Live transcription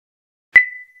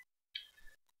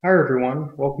Hi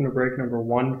everyone, welcome to break number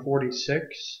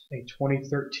 146, a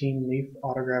 2013 Leaf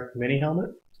autographed mini helmet.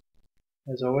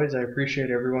 As always, I appreciate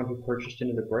everyone who purchased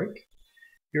into the break.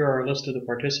 Here are our list of the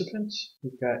participants.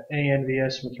 We've got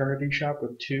ANVS Maternity Shop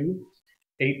with 2,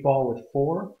 8 Ball with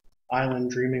 4,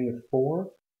 Island Dreaming with 4,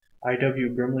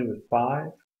 IW Brimley with 5,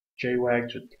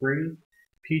 J-Wags with 3,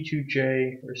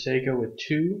 P2J Risego with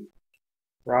 2,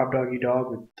 Rob Doggy Dog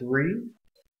with 3,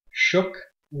 Shook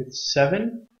with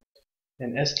 7,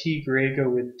 and ST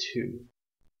Griego with 2.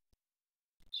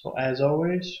 So as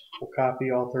always, we'll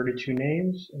copy all 32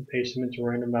 names and paste them into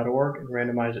random.org and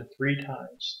randomize it 3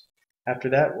 times. After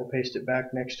that, we'll paste it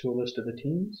back next to a list of the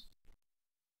teams.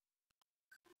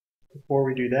 Before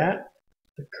we do that,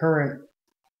 the current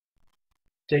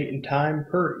date and time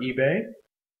per eBay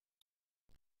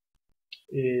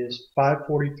is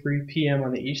 5:43 p.m.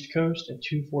 on the East Coast and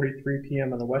 2:43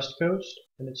 p.m. on the West Coast,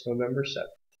 and it's November 7th.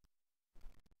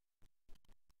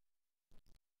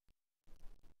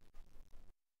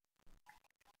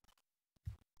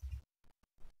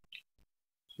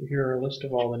 So here are a list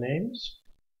of all the names.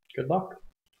 Good luck.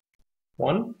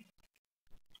 1,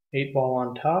 8 Ball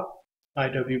on top,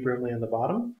 IW Brimley on the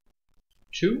bottom.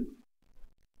 2,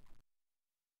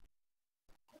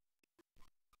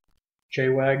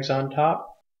 J-Wags on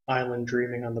top, Island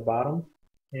Dreaming on the bottom.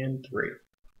 And 3,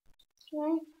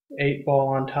 8 Ball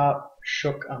on top,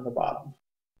 Shook on the bottom.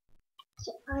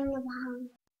 Shook on the bottom.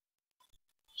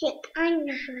 Shook on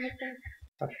the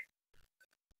bottom.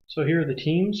 So here are the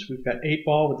teams. We've got 8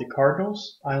 Ball with the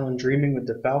Cardinals, Island Dreaming with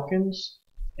the Falcons,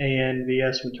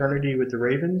 ANVS Maternity with the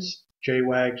Ravens,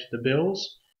 J-Wags with the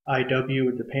Bills, IW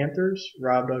with the Panthers,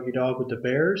 Rob Doggy Dog with the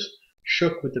Bears,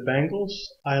 Shook with the Bengals,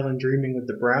 Island Dreaming with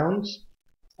the Browns,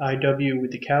 IW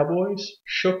with the Cowboys,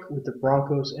 Shook with the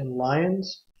Broncos and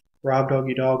Lions, Rob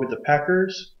Doggy Dog with the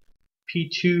Packers,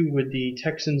 P2 with the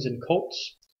Texans and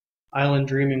Colts, Island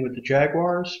Dreaming with the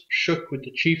Jaguars, Shook with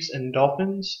the Chiefs and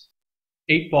Dolphins,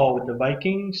 8 Ball with the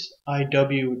Vikings,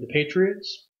 IW with the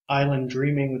Patriots, Island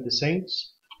Dreaming with the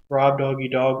Saints, Rob Doggy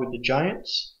Dog with the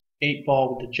Giants, 8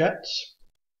 Ball with the Jets,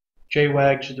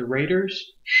 J-Wags with the Raiders,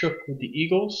 Shook with the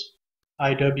Eagles,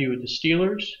 IW with the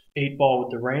Steelers, 8 Ball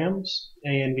with the Rams,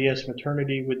 ANVS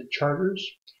Maternity with the Chargers,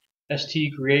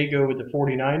 ST Griego with the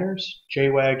 49ers,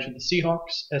 J-Wags with the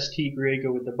Seahawks, ST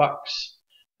Griego with the Bucks,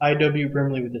 IW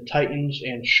Brimley with the Titans,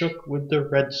 and Shook with the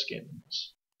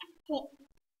Redskins.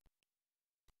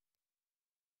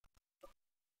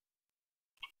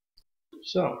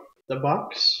 So, the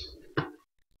box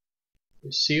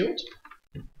is sealed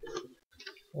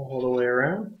all the way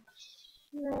around.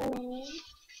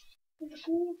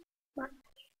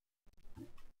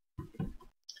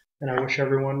 And I wish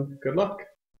everyone good luck.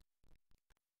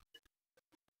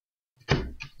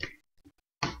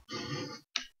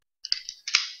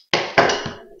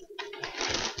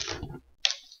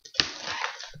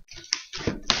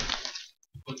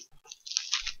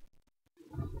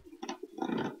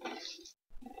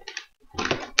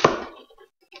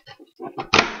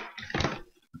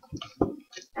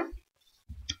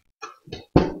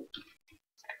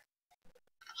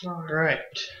 Alright,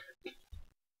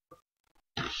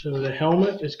 so the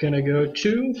helmet is going to go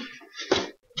to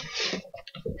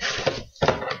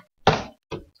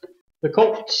the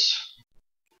Colts.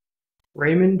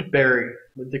 Raymond Berry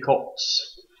with the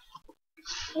Colts.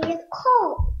 It's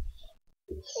cold.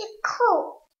 It's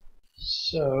cold.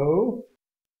 So,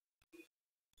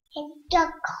 It's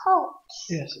the Colts.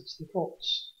 yes, it's the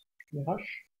Colts. Can you hush?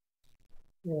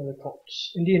 Yeah, the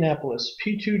Colts. Indianapolis,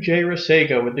 P2J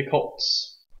Risego with the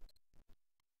Colts.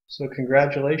 So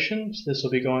congratulations. This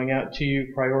will be going out to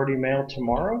you priority mail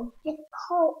tomorrow. It's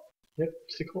cold. Yep,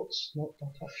 it's the Colts. Nope,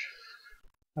 don't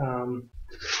touch.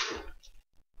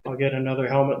 I'll get another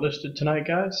helmet listed tonight,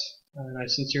 guys. And I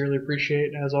sincerely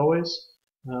appreciate, as always,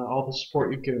 all the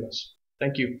support you've given us.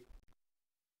 Thank you.